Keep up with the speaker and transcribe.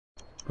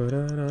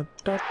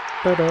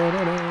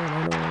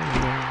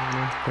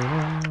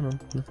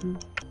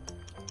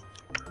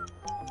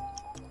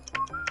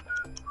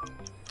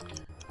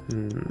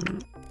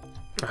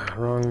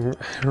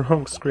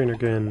Wrong screen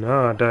again.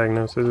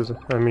 Diagnosis.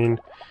 I mean,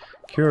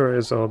 cure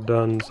is all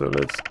done, so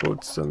let's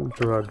put some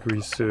drug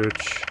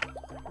research.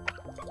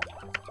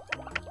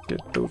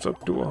 Get those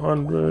up to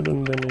 100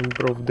 and then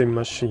improve the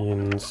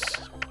machines.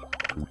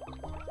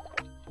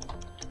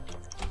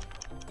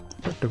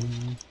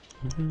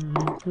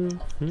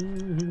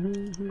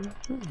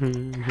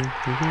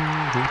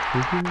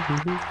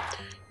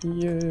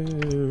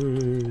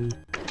 Yay!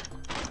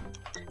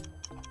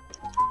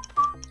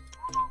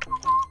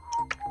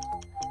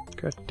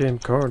 Goddamn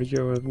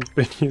cardio hasn't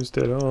been used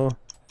at all.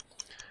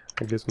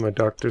 I guess my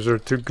doctors are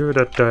too good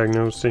at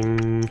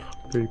diagnosing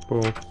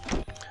people.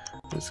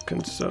 This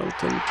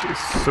consultant is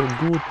so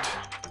good.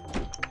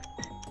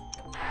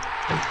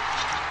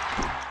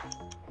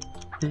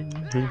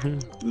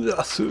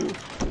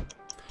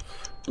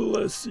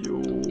 Bless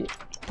you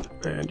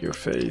and your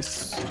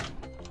face.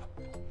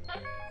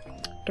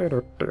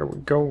 There we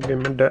go, give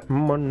me that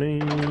money.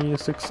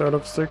 6 out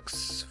of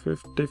 6,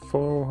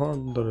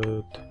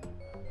 5,400.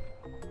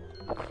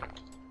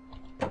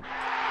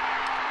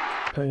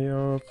 Pay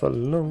off a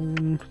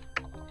loan.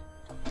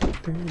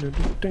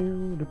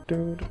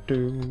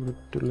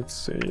 Let's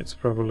see, it's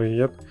probably,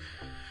 yep.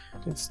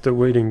 It's the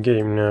waiting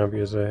game now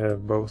because I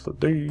have both of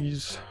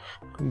these.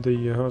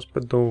 The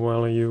hospital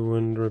value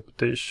and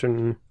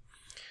reputation.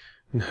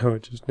 Now I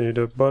just need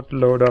a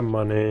buttload of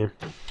money.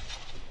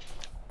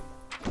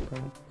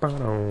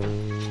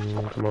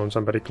 Come on,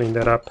 somebody clean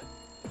that up.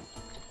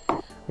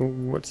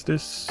 What's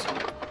this?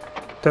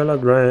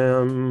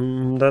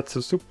 Telegram. That's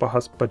a super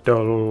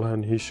hospital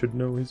and he should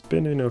know he's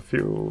been in a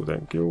few.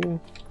 Thank you.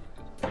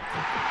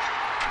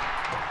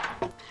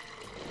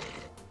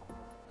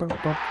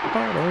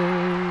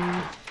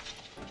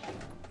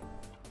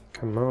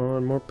 Come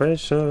on, more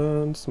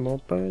patience, more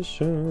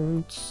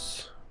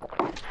patience.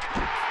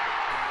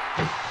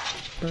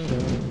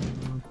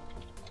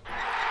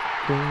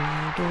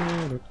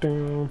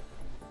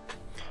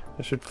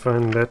 I should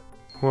find that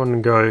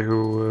one guy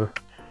who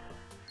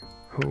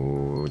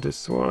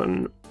this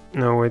one.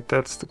 No, wait,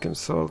 that's the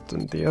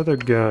consultant. The other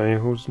guy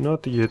who's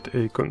not yet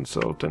a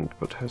consultant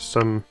but has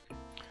some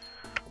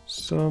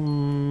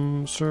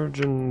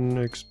surgeon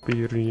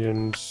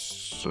experience,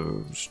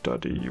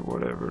 study,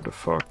 whatever the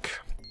fuck.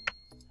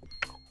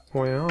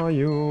 Where are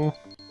you?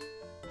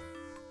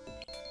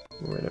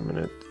 Wait a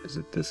minute, is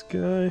it this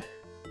guy?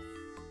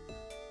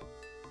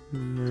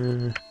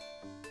 Nah.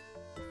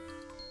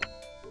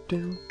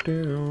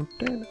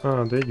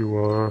 Ah, there you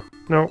are.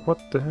 No,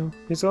 what the hell?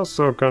 He's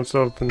also a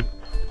consultant.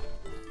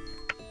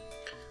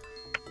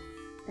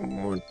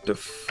 What the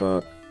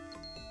fuck?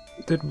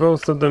 Did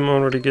both of them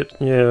already get...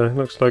 Yeah,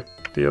 looks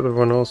like the other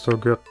one also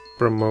got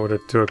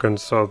promoted to a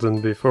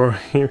consultant before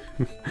he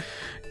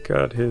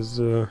got his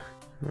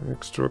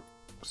extra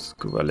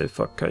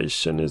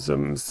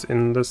qualificationisms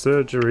in the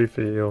surgery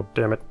field,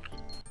 damn it.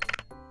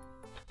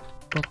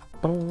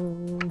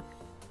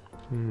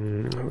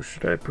 Who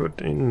should I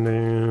put in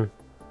there?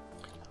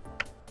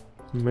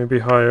 Maybe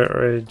hire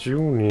a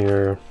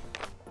junior.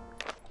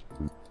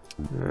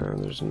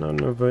 There's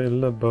none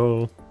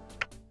available.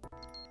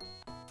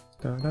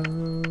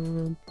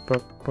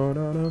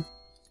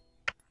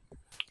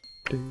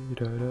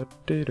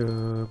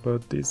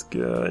 But this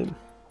guy,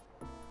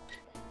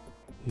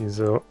 he's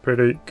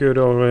pretty good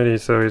already,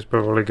 so he's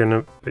probably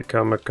gonna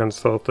become a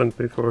consultant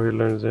before he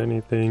learns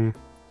anything.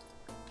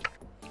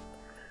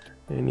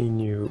 Any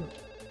new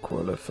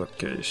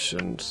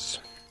qualifications?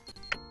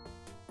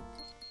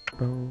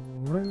 How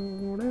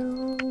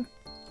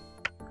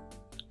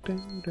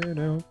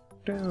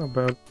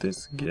about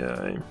this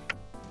guy?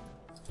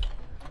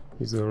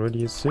 He's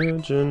already a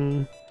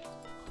surgeon.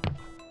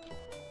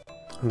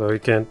 Although he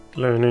can't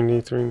learn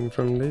anything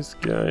from this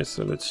guy,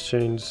 so let's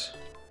change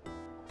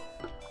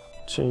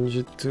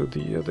it to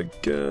the other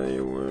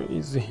guy. Where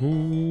is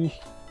he?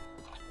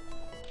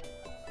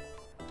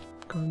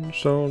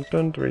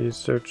 Consultant,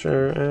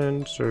 researcher,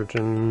 and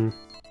surgeon.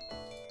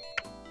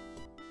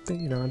 There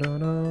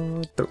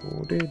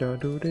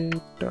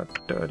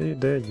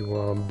you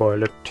are,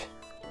 Violet.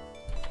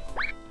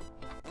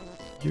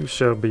 You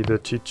shall be the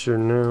teacher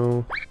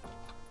now.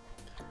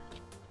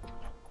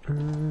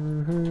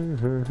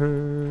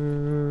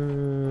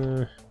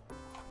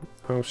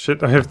 Oh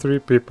shit, I have 3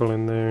 people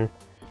in there.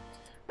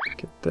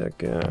 Get that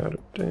guy out of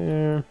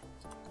there.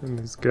 And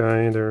this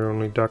guy, they're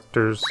only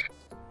doctors.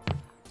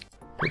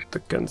 Put the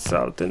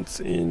consultants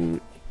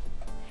in.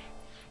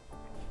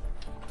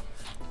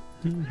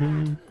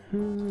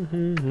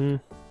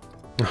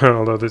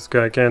 Although this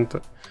guy can't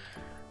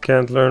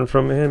learn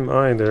from him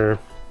either.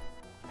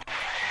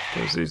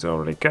 Because he's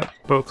already got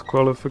both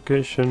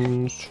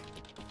qualifications.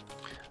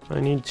 I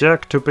need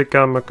Jack to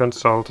become a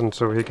consultant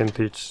so he can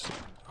teach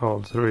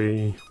all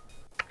 3.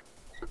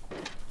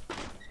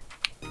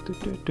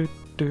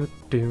 Well,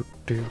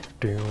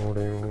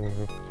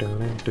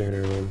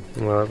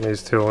 at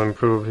least he'll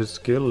improve his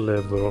skill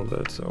level,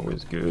 that's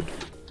always good.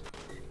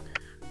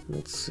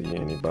 Let's see,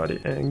 anybody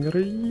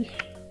angry?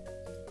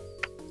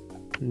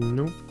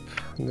 Nope,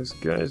 this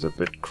guy's a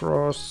bit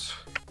cross.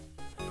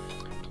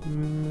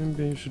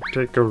 Maybe you should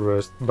take a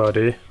rest,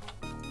 buddy.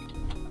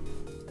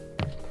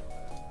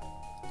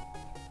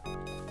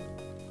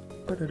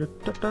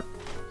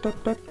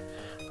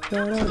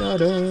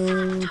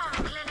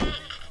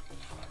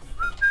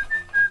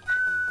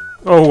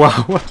 Oh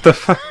wow, what the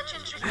fuck?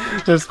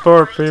 There's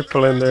 4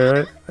 people in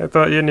there. I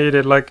thought you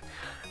needed like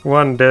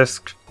 1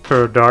 desk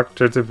per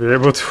doctor to be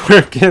able to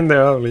work in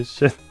there. Holy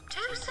shit.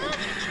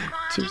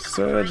 2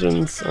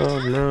 surgeons. Oh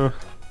no.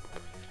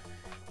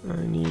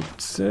 I need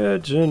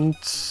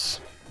surgeons.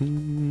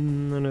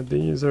 None of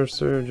these are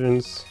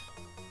surgeons.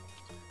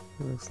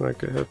 Looks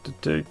like I have to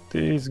take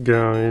these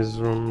guys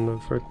from the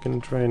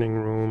frickin' training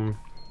room.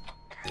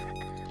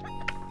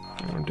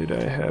 Or did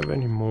I have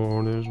any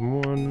more? There's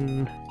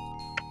 1,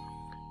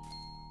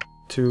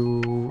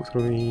 2,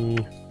 3.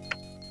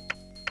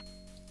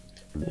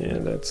 Yeah,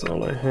 that's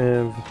all I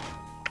have.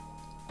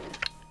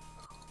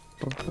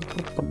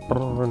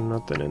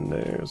 Nothing in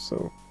there,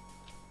 so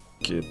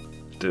get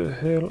the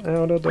hell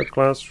out of the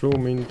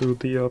classroom into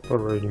the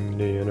operating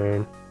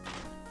theater.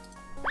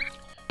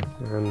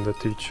 And the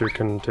teacher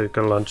can take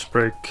a lunch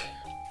break.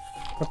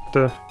 What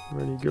the?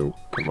 Where'd he go?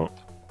 Come on,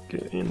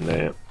 get in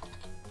there.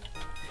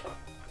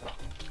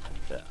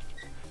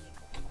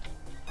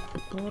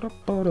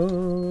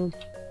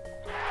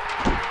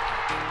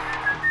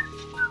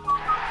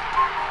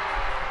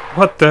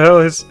 What the hell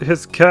is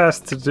his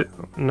cast?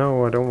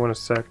 No, I don't want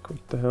to sack.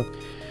 What the hell?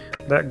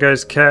 That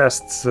guy's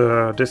casts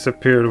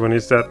disappeared when he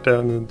sat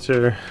down in the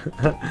chair.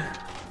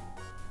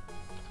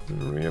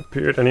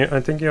 Reappeared, and I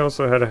think he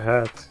also had a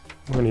hat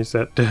when he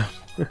sat down.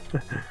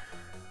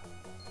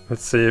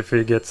 Let's see if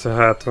he gets a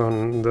hat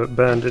when the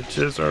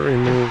bandages are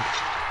removed.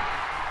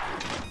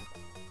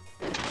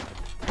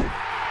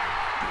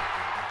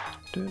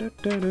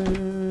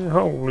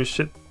 Holy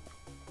shit,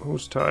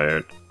 who's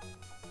tired?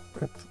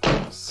 I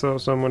saw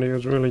somebody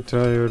who's really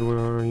tired. Where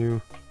are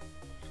you?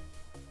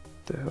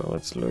 The hell,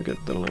 let's look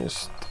at the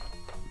list.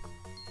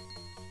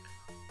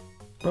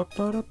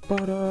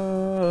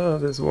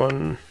 This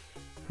one.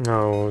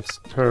 No, it's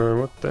her.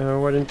 What the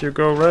hell? Why didn't you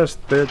go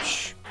rest,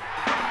 bitch?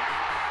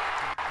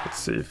 Let's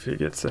see if he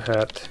gets a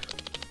hat.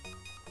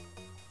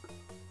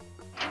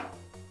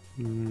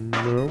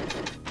 Nope.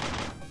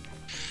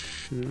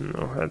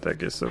 No hat, I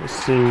guess I was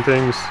seeing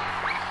things.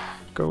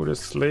 Go to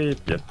sleep,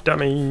 you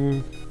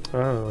dummy.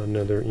 Ah,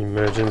 another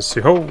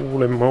emergency.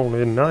 Holy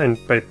moly, 9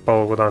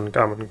 people with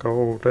uncommon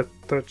cold at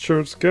the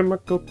church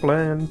chemical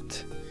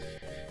plant.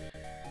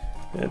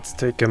 Let's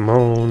take them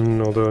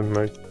on, although it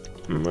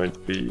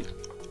might be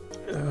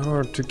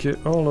hard to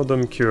get all of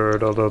them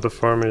cured, although the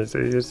pharmacy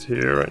is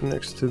here right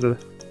next to the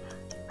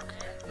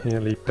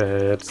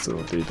helipad, so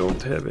they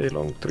don't have a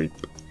long trip.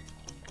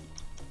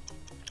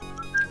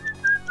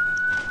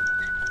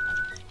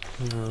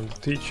 The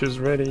teacher's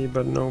ready,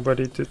 but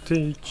nobody to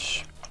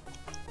teach.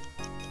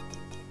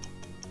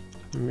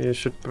 Maybe I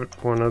should put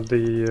one of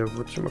the,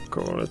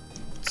 whatchamacallit,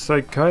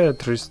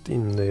 psychiatrist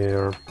in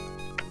there.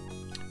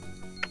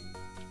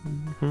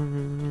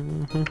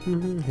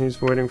 He's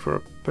waiting for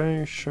a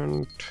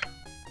patient.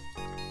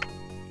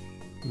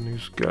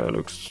 This guy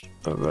looks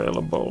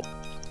available.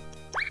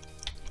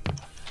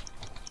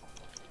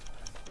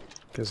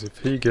 Because if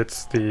he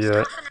gets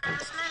the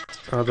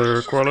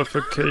other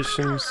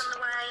qualifications,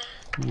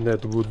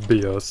 that would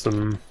be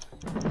awesome.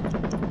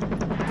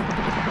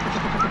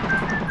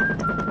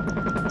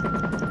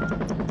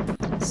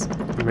 Let's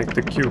make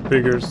the queue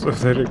bigger so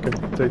that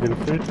they can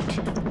fit.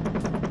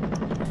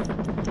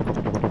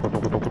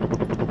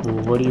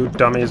 What do you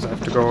dummies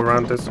have to go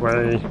around this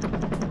way?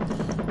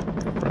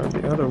 Around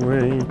the other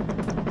way.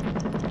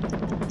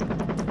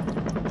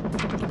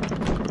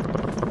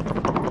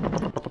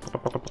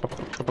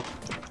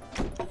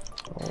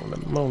 Holy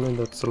moly,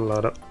 that's a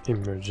lot of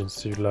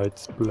emergency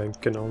lights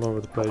blinking all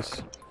over the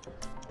place.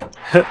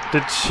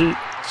 Did she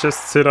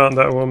just sit on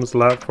that woman's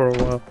lap for a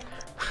while?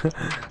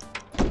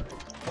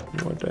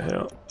 What the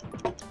hell?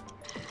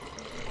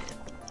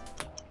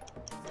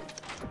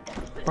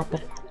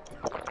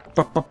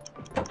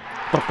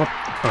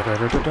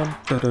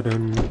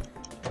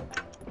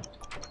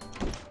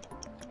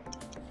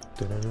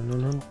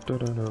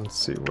 Let's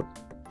see what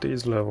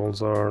these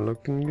levels are.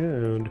 Looking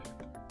good.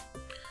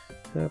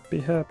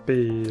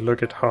 Happy.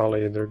 Look at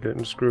Holly, they're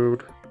getting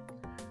screwed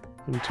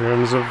in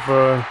terms of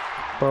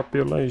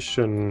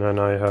population, and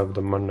I have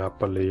the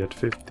monopoly at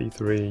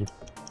 53.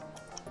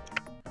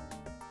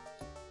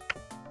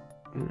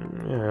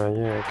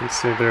 Yeah, I can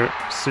see their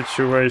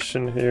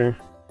situation here.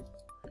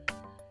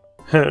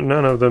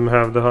 None of them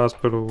have the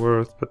hospital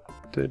worth, but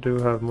they do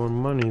have more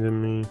money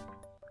than me.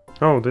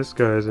 Oh, this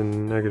guy is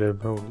in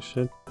negative. Holy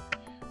shit.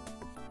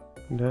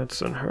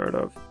 That's unheard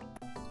of.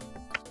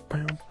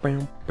 Bam,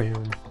 bam,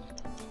 bam.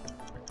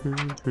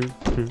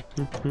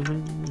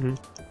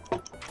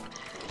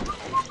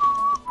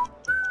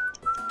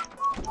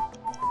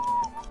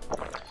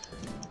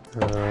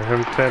 I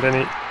haven't had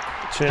any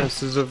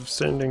chances of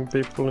sending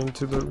people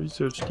into the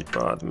research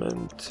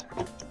department.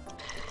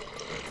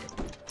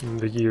 And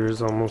the year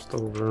is almost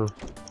over.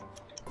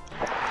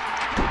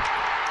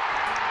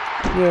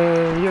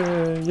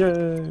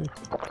 Yay!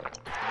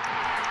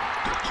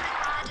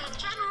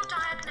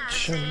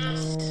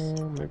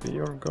 General, maybe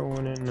you're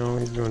going in. No,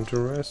 he's going to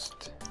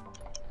rest.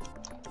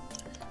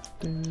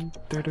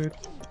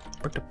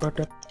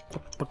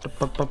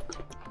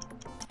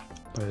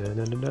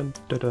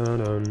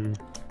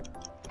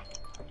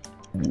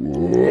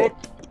 What?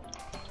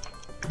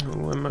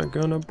 Who am I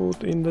gonna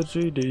put in the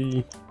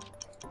GD?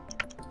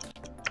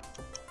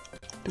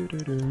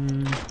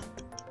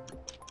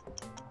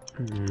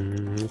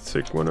 Let's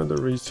take one of the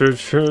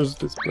researchers.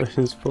 This place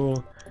is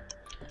full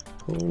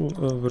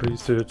of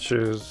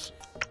researchers.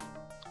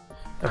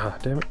 Ah,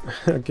 damn it.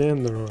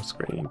 Again, the wrong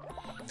screen.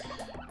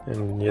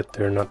 And yet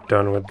they're not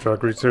done with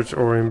drug research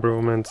or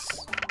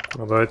improvements.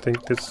 Although I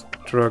think this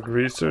drug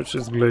research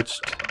is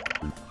glitched.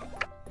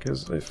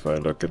 Because if I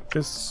look at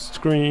this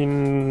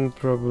screen,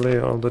 probably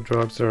all the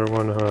drugs are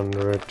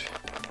 100.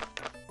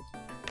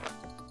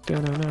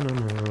 Yep.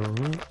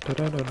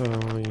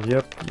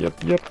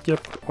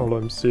 All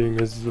I'm seeing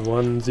is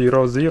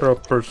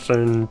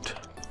 100%.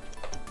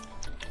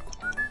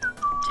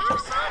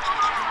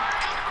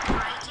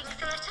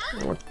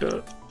 What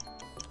the?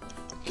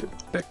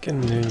 Get back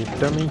in there, you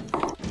dummy.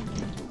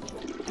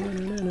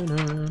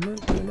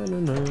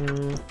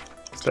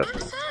 What's that?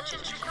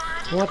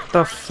 What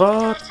the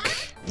fuck?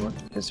 What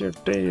is your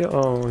day?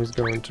 Oh, he's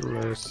going to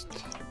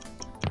rest.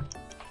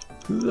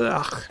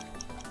 Ugh.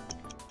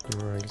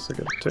 I guess I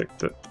gotta take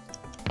the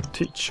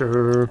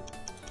teacher.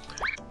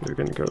 We're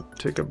gonna go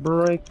take a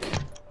break.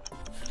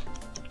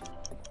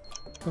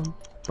 Come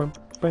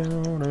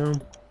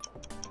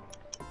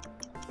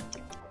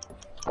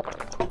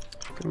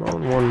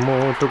on, one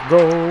more to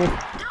go.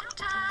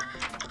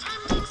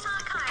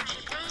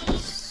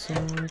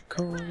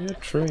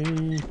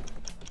 Psychiatry.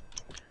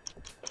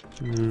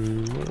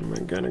 Where am I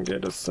gonna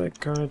get a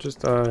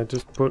psychiatrist? I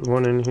just put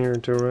one in here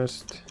to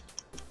rest.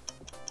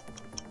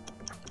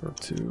 Or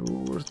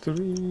 2 or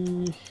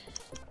 3.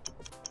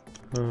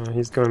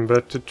 He's going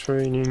back to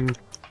training.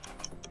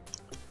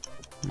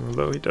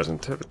 Although he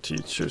doesn't have a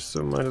teacher,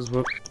 so might as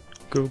well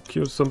go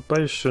cure some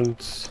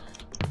patients.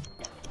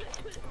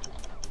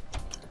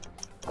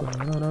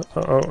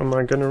 Uh-oh, am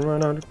I gonna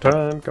run out of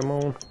time? Come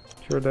on,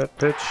 cure that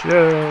pitch.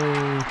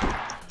 Yay!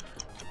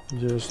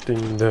 Just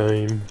in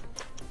time.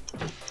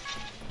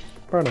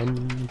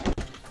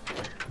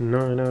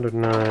 9 out of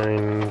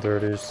 9,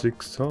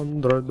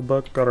 3,600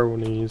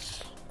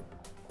 buckaroonies.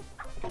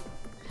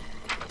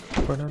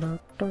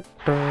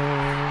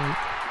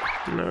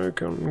 Now you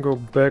can go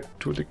back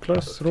to the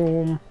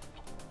classroom.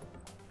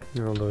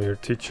 Although your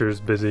teacher is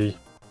busy.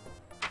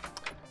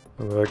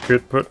 Although I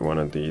could put one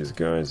of these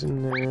guys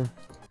in there.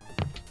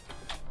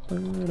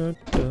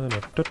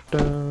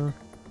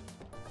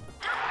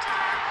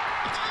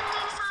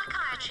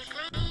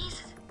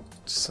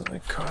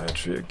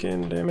 Psychiatry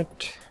again, damn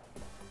it.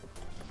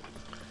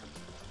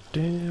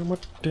 Damn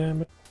it.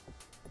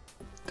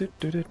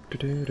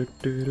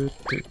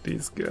 Take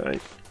these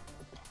guys.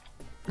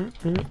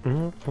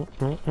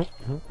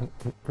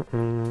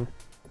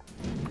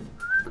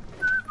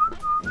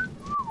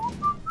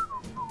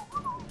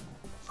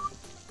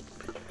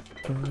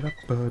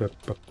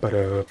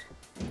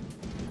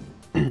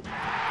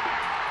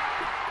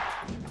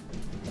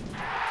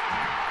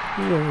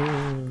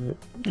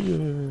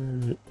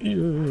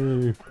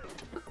 Yeah.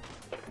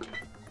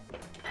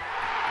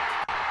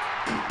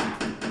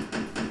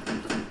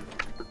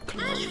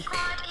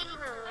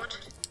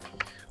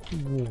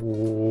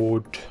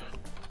 Ward.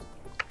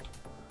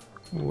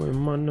 Where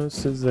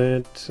Manus is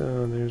at?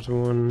 There's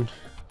one.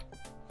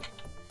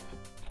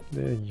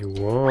 There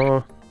you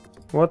are.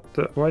 What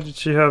the? Why did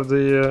she have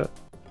the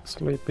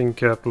sleeping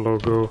cap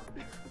logo?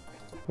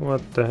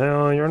 What the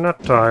hell? You're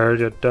not tired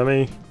yet,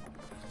 dummy.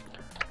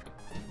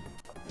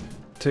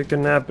 Take a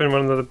nap in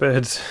one of the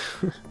beds.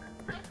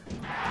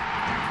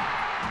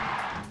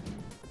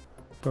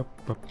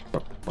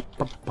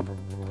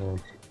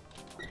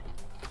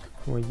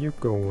 Where you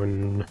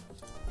going?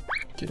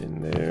 Get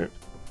in there.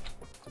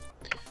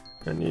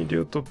 I need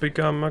you to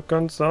become a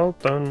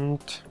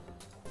consultant.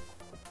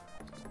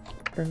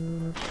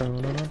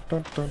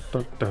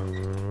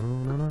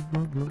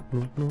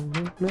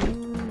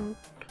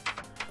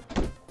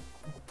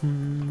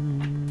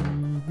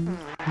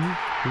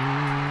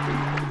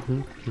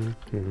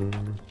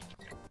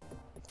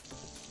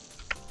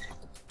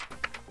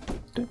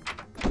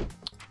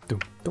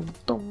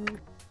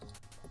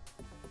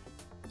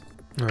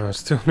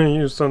 Still no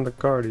use on the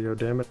cardio,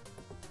 damn it.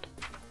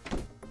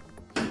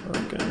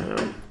 Okay,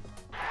 now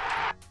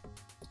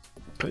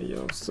pay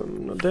off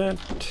some of that.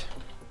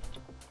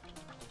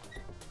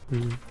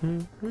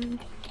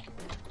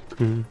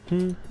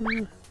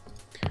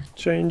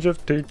 Change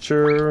of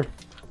teacher.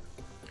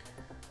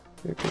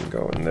 You can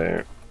go in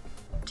there.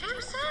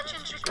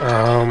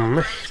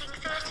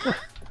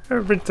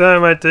 Every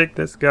time I take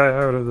this guy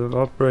out of the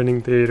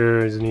operating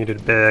theater, he's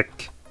needed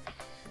back.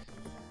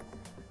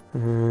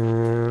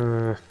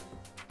 Let's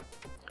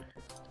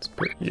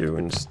put you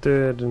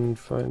instead and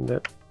find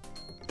that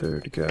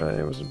third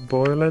guy. Was it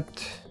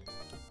Boylet?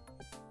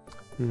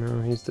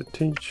 No, he's the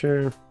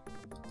teacher.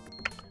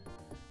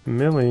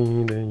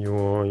 Millie, there you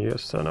are, you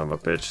son of a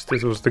bitch.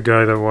 This was the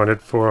guy that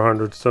wanted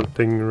 400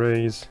 something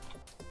raise.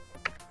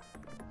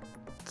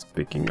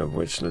 Speaking of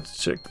which, let's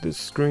check this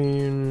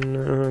screen.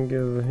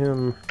 Give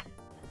him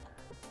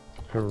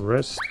a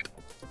rest.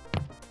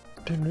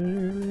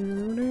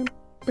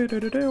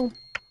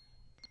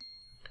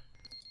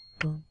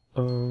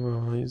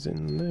 Oh, he's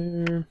in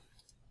there.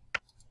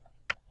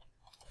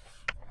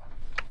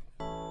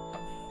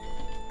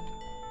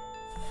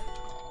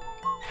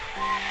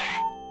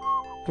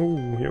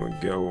 Oh, here we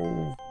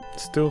go.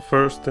 Still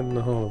first in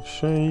the Hall of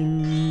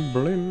Shame.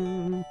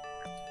 Blim.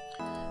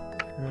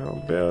 How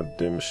about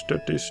them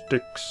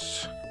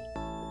statistics?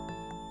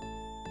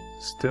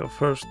 Still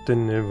first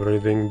in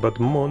everything but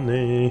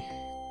money.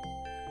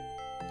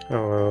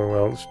 Oh,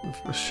 well,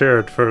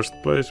 shared first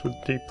place with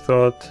Deep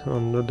Thought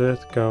on the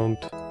death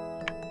count.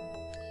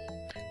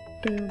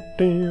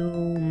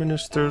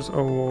 Minister's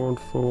Award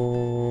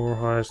for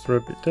Highest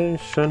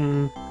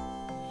Reputation.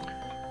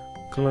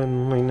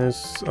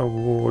 Cleanliness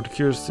Award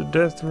cures the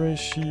death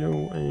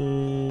ratio,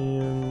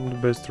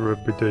 and Best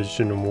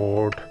Reputation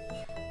Award.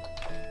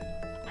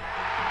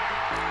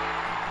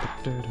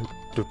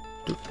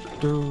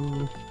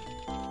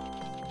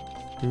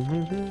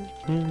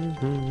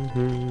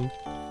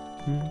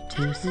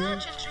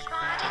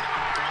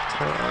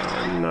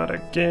 Not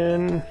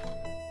again.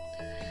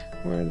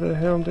 Where the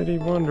hell did he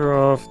wander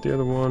off? The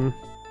other one.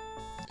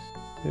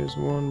 There's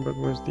one, but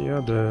where's the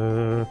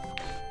other?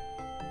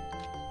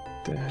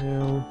 The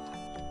hell?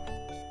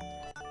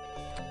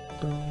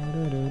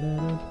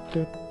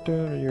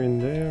 Are you in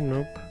there?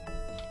 Nope.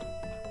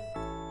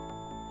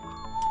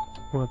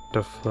 What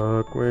the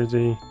fuck? Where's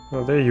he?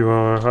 Oh, there you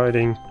are,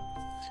 hiding.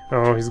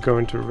 Oh, he's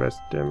going to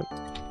rest, damn it.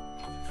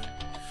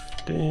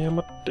 Damn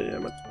it,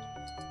 damn it.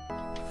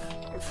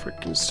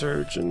 Freaking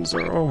surgeons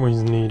are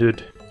always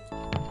needed.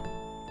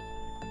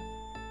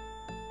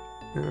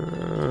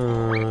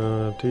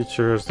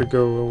 Teacher has to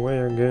go away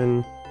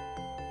again.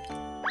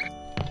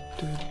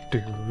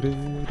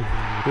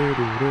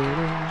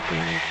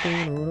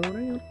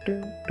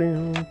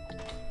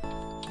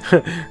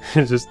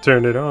 Just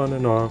turn it on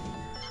and off.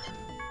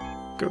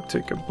 Go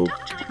take a book.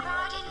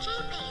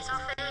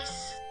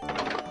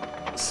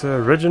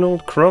 Sir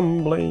Reginald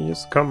Crumbly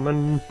is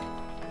coming.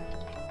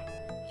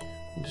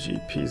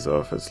 GP's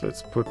office,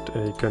 let's put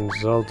a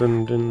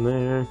consultant in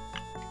there.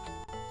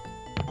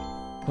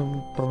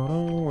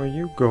 Where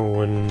you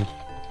going?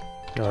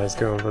 Oh, he's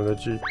going for the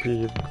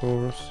GP, of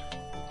course.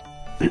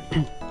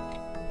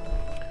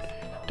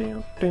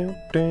 Down, down,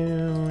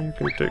 down. You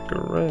can take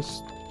a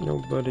rest.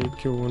 Nobody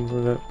going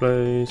for that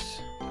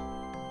place.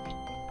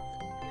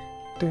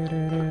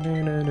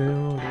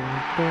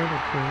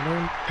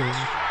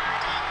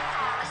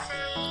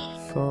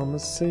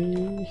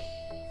 Pharmacy.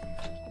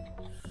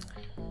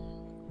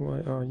 Why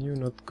are you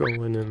not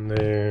going in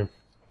there?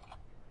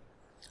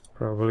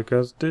 Probably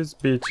because this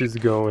bitch is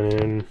going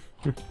in.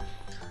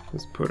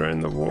 Let's put her in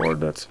the ward.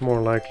 That's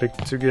more likely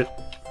to get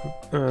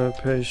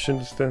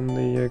patients than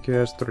the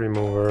cast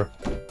remover.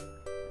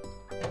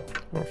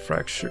 Or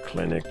fracture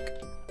clinic,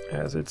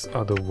 as it's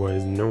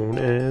otherwise known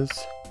as.